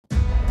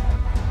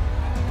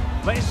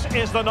This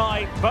is the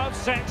night both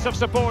sets of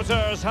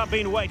supporters have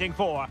been waiting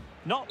for.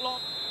 Not long.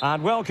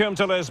 And welcome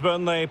to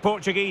Lisbon, the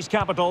Portuguese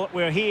capital.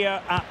 We're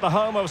here at the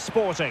home of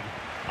Sporting.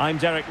 I'm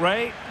Derek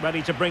Ray,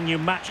 ready to bring you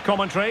match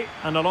commentary,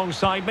 and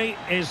alongside me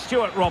is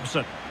Stuart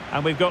Robson.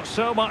 And we've got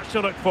so much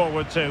to look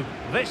forward to.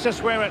 This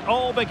is where it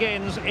all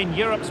begins in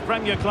Europe's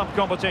Premier Club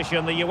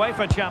competition, the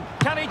UEFA Champ.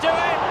 Can he do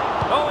it?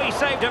 Oh, he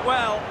saved it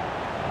well.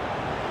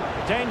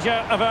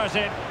 Danger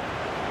averted.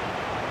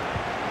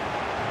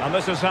 And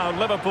this is how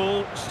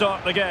Liverpool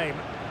start the game.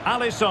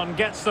 Alisson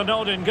gets the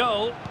nod in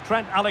goal.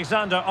 Trent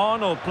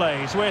Alexander-Arnold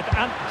plays with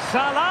and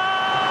Salah!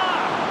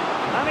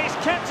 And he's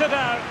kept it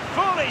out,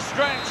 fully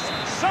stretched,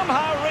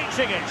 somehow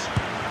reaching it.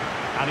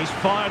 And he's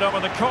fired over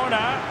the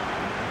corner.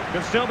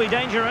 Could still be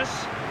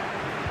dangerous.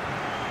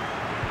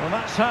 Well,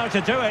 that's how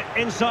to do it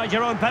inside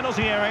your own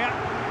penalty area.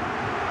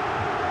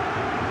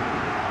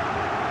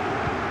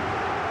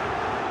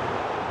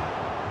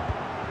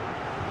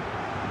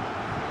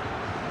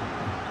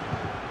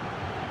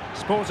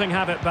 Sporting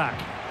have it back.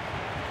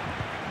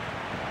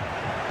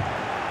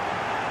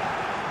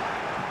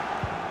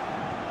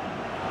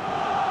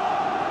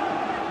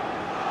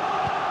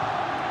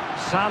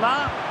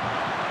 Salah.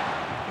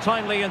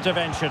 Timely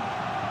intervention.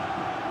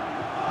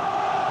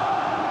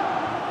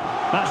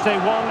 Matchday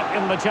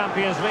 1 in the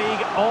Champions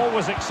League,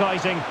 always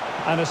exciting.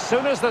 And as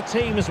soon as the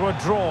teams were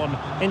drawn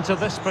into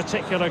this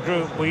particular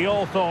group, we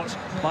all thought,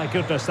 my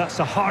goodness, that's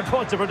a hard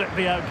one to predict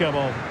the outcome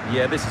of.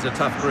 Yeah, this is a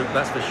tough group,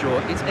 that's for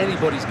sure. It's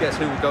anybody's guess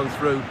who will go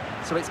through.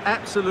 So it's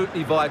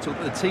absolutely vital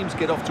that the teams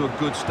get off to a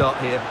good start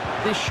here.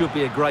 This should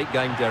be a great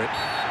game, Derek.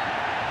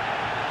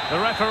 The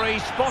referee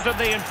spotted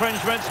the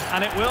infringement,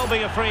 and it will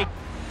be a free.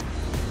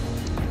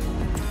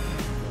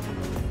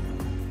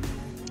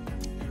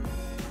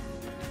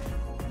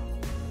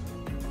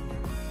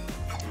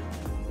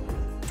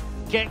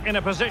 Kick in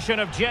a position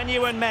of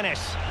genuine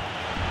menace.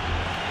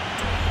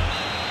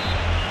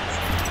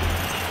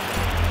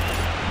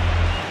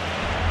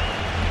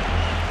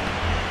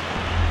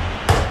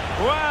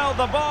 Well,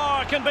 the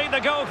bar can be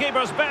the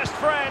goalkeeper's best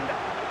friend.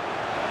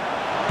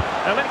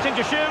 Electing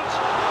to shoot.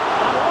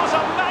 And what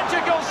a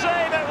magical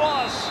save it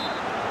was!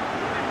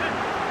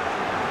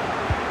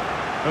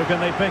 Who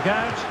can they pick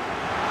out?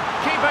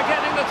 Keeper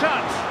getting the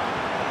touch.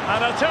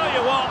 And I'll tell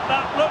you what,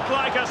 that looked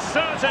like a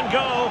certain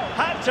goal.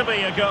 Had to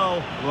be a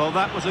goal. Well,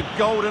 that was a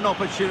golden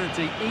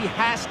opportunity. He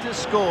has to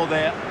score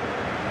there.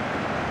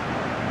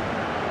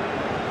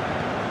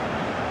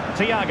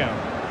 Thiago.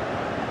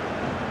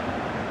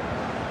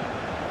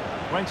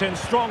 Went in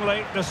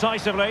strongly,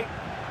 decisively.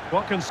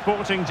 What can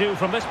Sporting do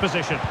from this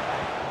position?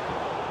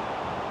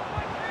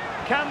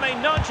 Can they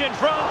nudge in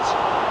front?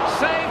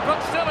 Save, but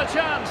still a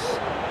chance.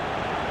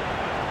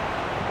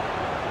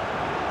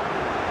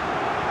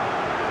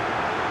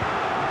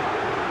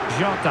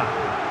 Jota.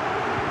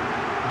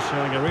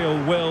 Showing a real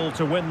will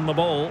to win the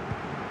ball.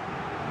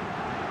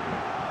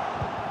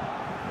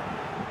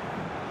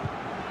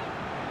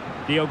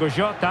 Diogo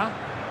Jota.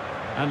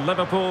 And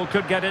Liverpool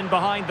could get in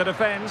behind the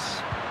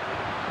defence.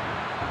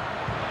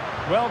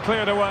 Well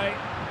cleared away.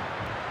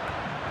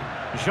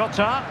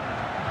 Jota.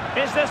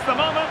 Is this the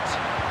moment?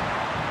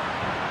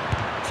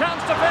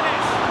 Chance to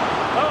finish.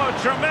 Oh,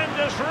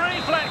 tremendous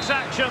reflex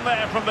action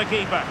there from the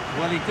keeper.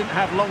 Well, he didn't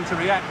have long to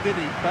react, did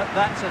he? But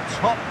that's a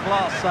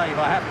top-class save,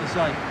 I have to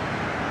say.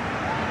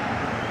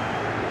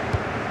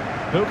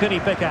 Who can he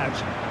pick out?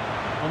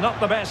 Well, not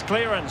the best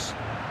clearance.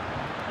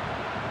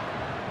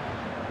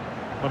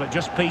 Well, it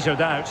just petered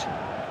out.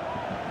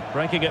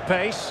 Breaking at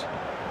pace.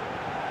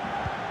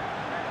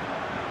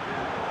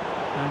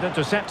 And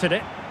intercepted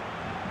it.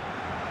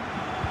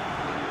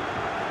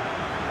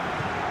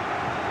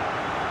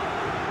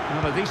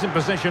 Well, a decent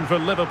position for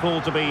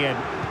Liverpool to be in.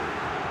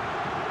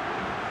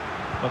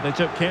 But they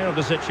took care of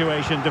the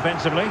situation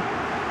defensively.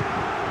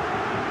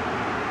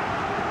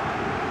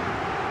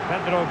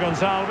 Pedro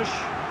Gonçalves.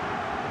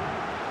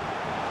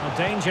 A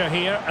danger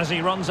here as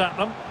he runs at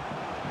them.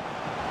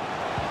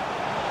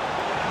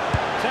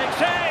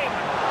 Takes aim!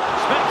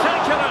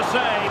 Spectacular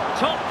save!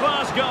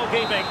 Top-class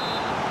goalkeeping.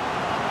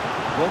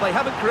 Well, they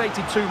haven't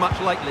created too much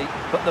lately,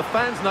 but the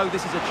fans know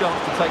this is a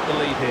chance to take the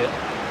lead here.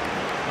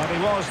 And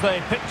he was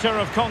the picture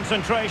of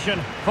concentration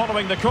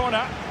following the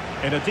corner.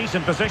 In a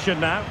decent position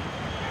now.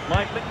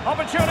 Likely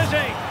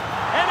opportunity.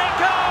 In it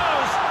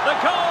goes! The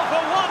goal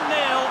for 1-0,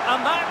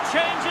 and that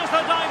changes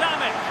the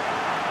dynamic.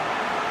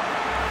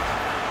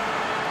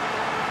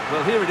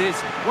 Well, here it is,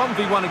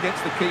 1v1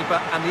 against the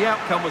keeper, and the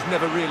outcome was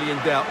never really in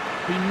doubt.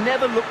 He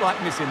never looked like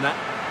missing that.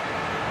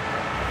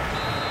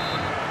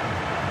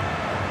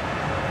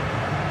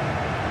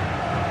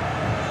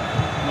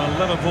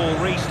 Well, Liverpool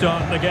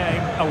restart the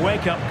game. A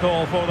wake-up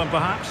call for them,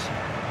 perhaps.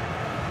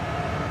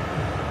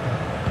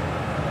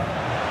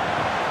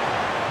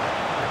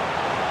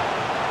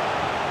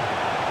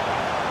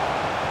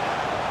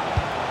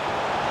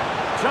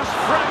 Just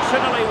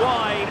fractionally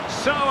wide.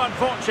 So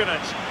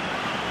unfortunate.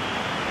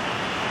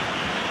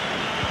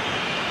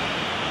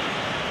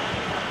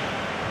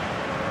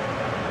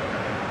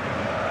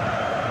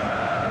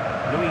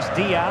 Luis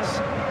Diaz.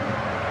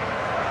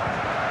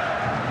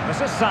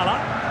 This is Salah.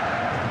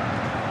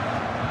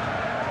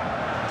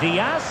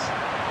 Diaz.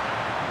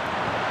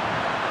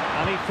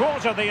 And he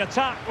thwarted the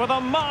attack with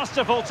a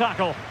masterful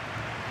tackle.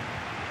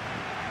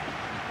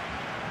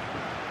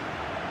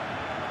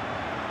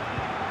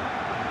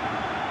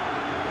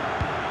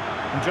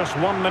 Just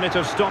 1 minute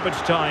of stoppage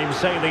time,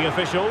 say the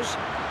officials.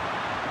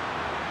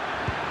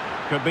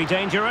 Could be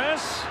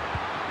dangerous.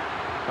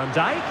 Van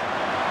Dijk.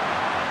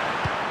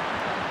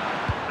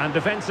 And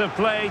defensive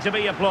play to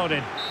be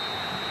applauded.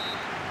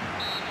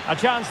 A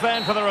chance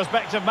then for the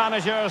respective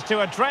managers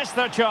to address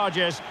their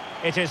charges.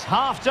 It is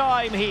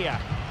half-time here.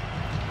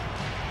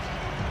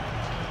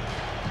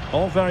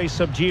 All very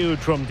subdued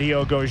from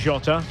Diogo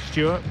Jota.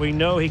 Stuart, we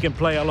know he can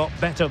play a lot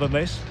better than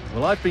this.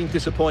 Well, I've been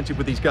disappointed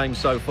with his game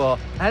so far.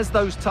 As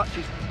those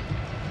touches...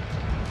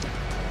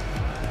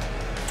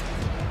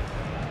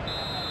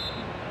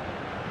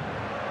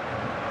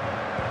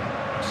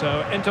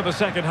 So into the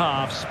second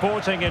half,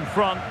 Sporting in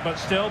front, but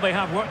still they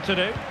have work to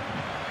do.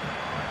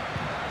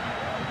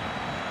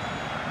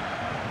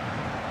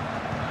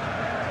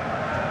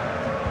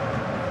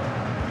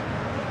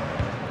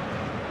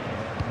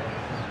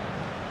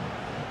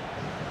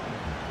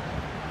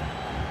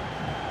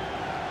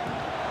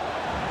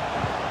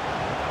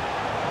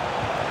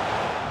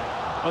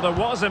 Well,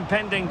 there was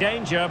impending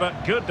danger,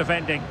 but good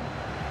defending.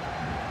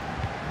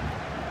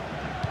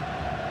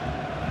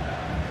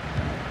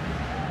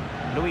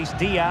 Luis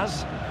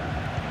Diaz.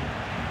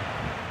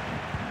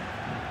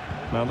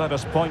 Now let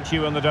us point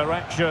you in the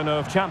direction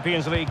of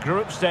Champions League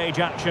group stage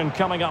action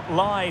coming up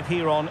live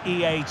here on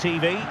EA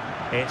TV.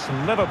 It's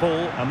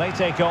Liverpool and they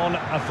take on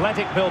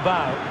Athletic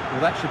Bilbao.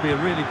 Well, that should be a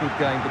really good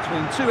game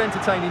between two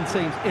entertaining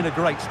teams in a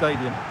great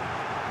stadium.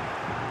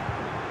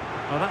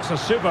 Well, that's a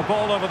super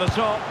ball over the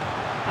top.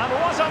 And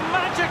what a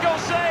magical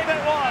save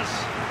it was!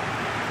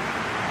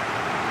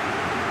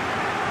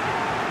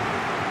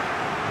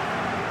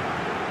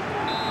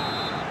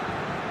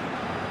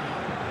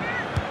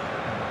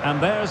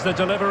 And there's the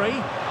delivery.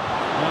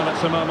 Well,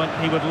 that's a moment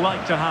he would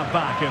like to have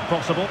back if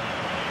possible.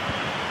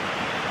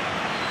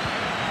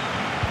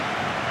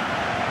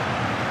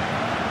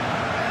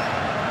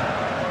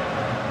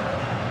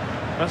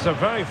 That's a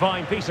very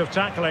fine piece of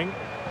tackling.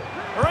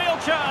 Real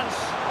chance!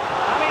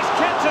 And he's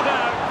kept it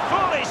out,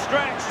 fully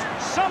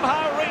stretched,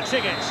 somehow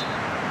reaching it.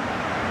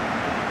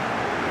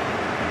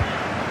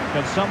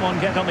 Can someone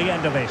get on the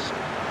end of this?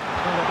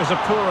 Well, it was a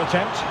poor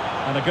attempt,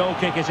 and a goal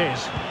kick it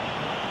is.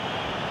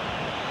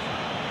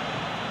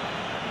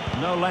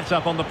 No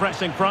let-up on the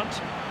pressing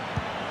front.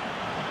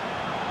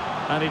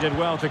 And he did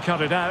well to cut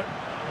it out.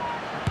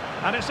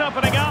 And it's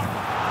opening up.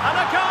 And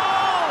a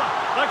goal!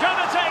 They're going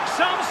to take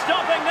some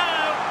stopping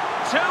now.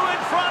 Two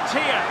in front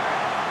here.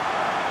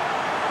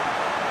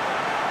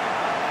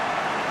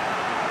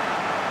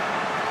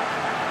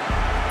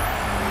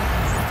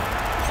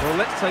 Well,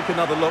 let's take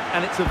another look,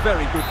 and it's a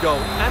very good goal.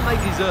 And they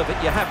deserve it,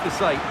 you have to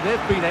say.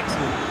 They've been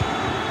excellent.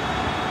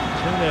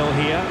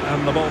 2-0 here,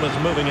 and the ball is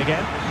moving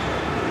again.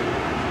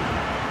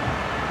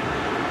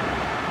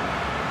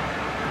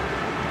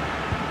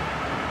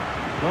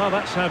 Well,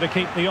 that's how to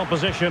keep the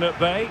opposition at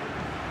bay.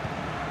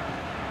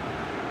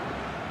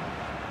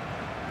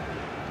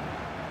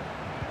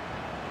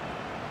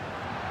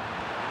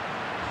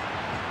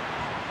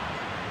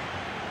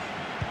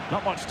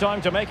 Not much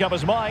time to make up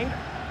his mind.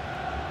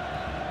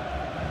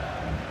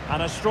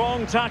 And a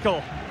strong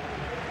tackle.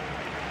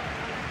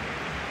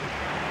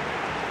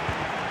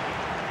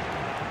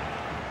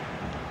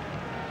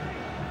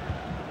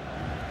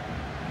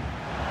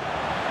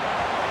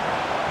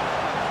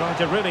 Trying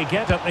to really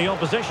get at the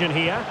opposition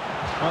here.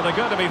 Well, they're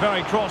going to be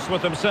very cross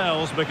with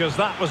themselves because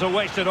that was a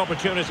wasted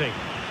opportunity.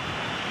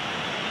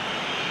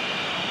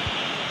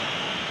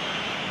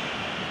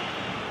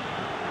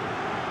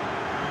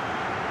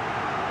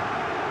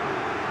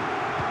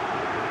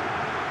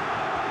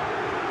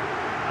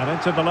 And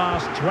into the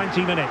last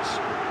 20 minutes.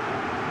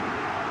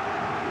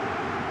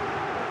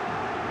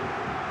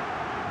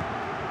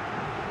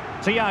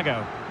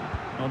 Thiago.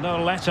 Well,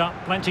 no let-up,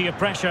 plenty of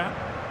pressure.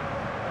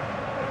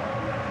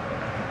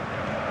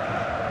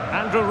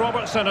 Andrew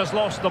Robertson has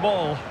lost the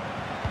ball.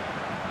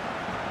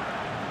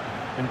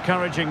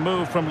 Encouraging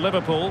move from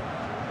Liverpool.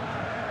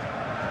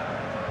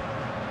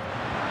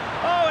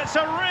 Oh, it's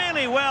a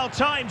really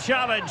well-timed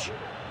challenge.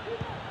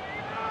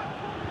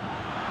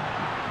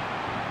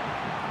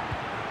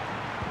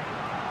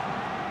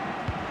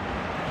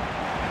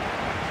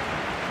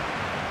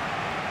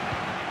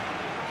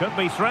 Could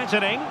be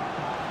threatening.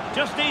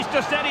 Just needs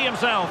to steady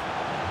himself.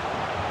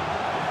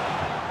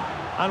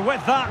 And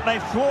with that,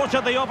 they've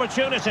thwarted the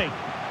opportunity.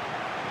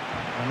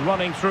 And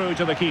running through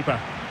to the keeper.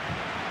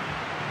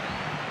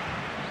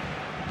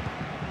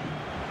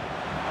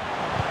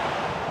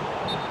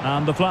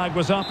 And the flag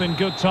was up in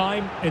good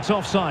time. It's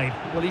offside.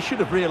 Well, he should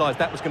have realised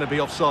that was going to be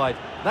offside.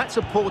 That's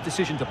a poor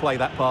decision to play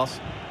that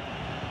pass.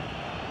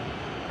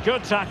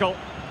 Good tackle.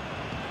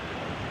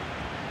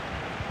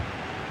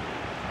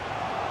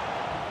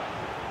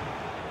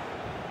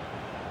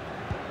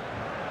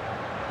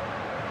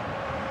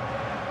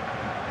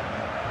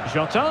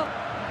 Jota.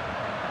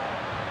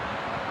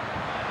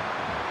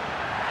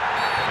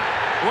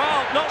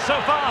 Well, not so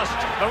fast.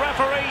 The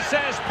referee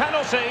says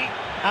penalty,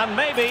 and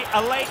maybe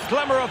a late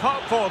glimmer of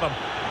hope for them.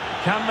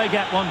 Can they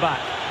get one back?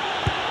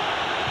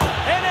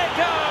 In it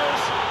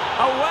goes!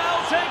 A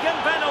well-taken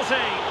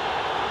penalty.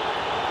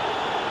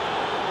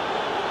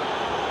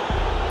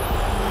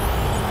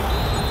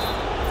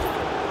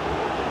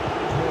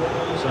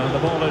 So the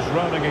ball is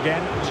rolling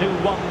again.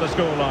 2-1 the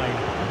scoreline.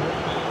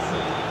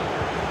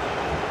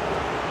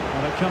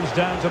 And it comes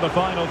down to the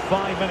final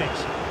 5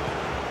 minutes.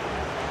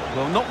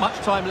 Well, not much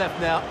time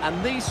left now,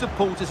 and these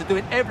supporters are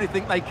doing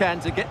everything they can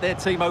to get their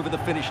team over the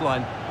finish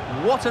line.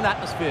 What an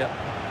atmosphere.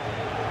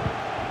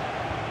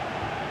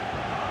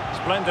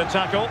 Splendid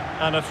tackle,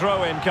 and a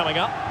throw-in coming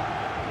up.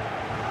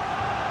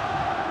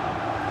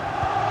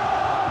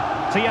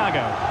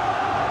 Thiago.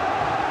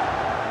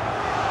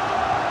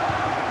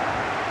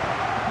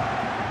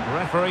 The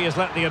referee has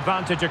let the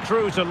advantage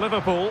accrue to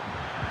Liverpool.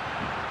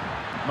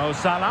 Mo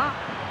Salah.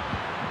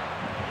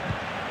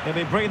 He'll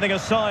be breathing a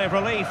sigh of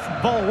relief.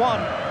 Ball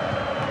one.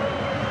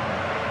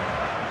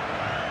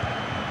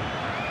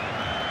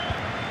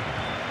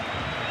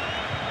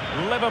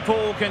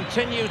 Liverpool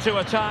continue to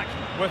attack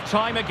with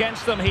time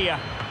against them here.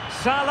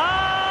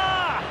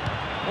 Salah!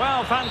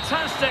 Well,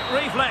 fantastic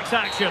reflex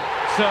action.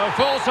 So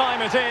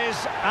full-time it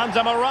is, and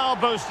a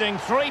morale-boosting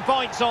 3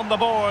 points on the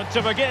board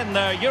to begin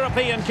their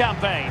European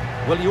campaign.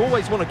 Well, you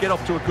always want to get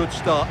off to a good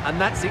start,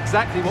 and that's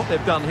exactly what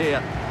they've done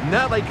here.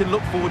 Now they can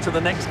look forward to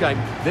the next game.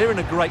 They're in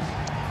a great